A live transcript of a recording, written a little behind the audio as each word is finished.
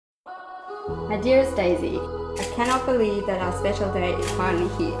My dearest Daisy, I cannot believe that our special day is finally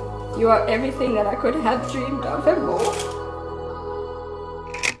here. You are everything that I could have dreamed of and more.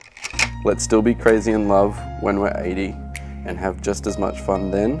 Let's still be crazy in love when we're 80 and have just as much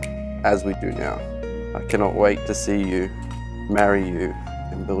fun then as we do now. I cannot wait to see you, marry you,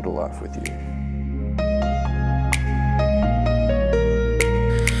 and build a life with you.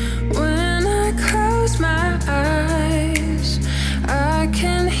 When I close my eyes, I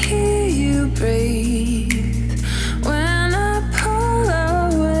can hear you breathe. When I pull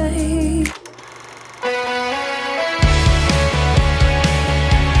away,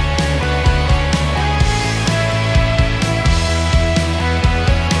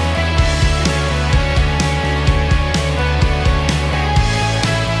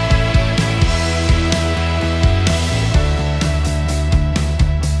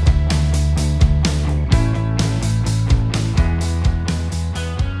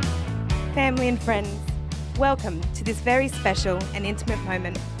 family and friends, welcome to this very special and intimate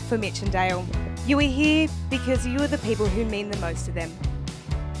moment for Mitch and Dayle. You are here because you are the people who mean the most to them.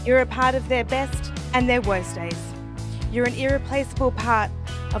 You're a part of their best and their worst days. You're an irreplaceable part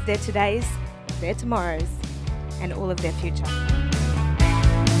of their todays, their tomorrows, and all of their future.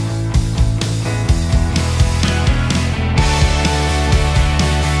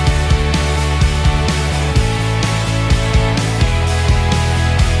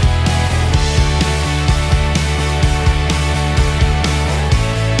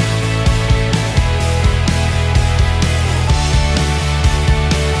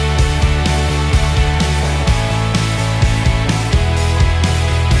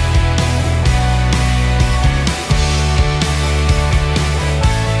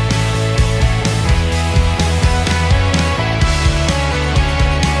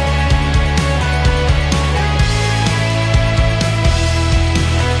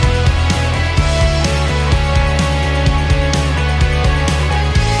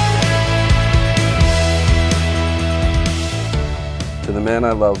 To the man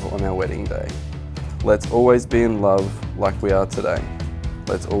I love on our wedding day, let's always be in love like we are today.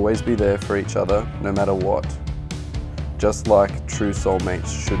 Let's always be there for each other, no matter what, just like true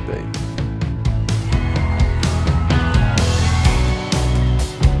soulmates should be.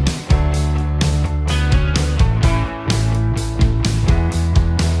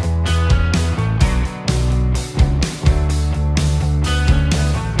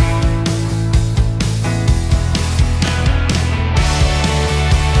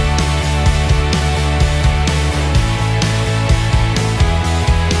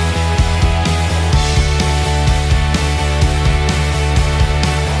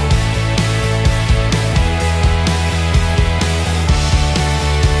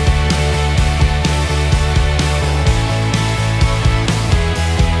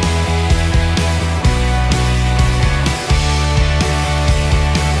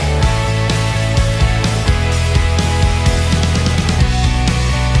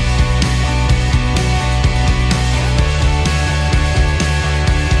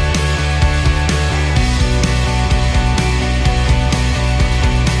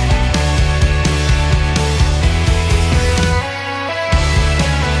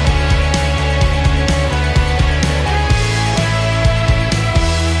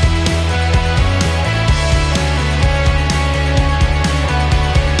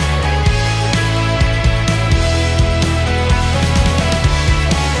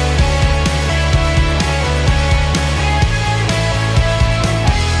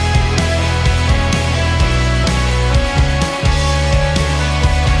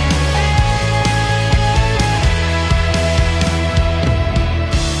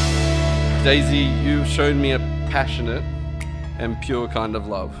 Daisy, you've shown me a passionate and pure kind of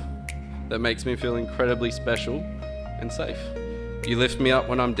love that makes me feel incredibly special and safe. You lift me up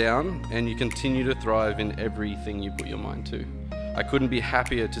when I'm down, and you continue to thrive in everything you put your mind to. I couldn't be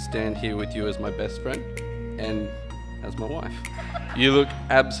happier to stand here with you as my best friend and as my wife. You look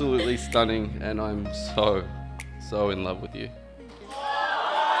absolutely stunning, and I'm so in love with you.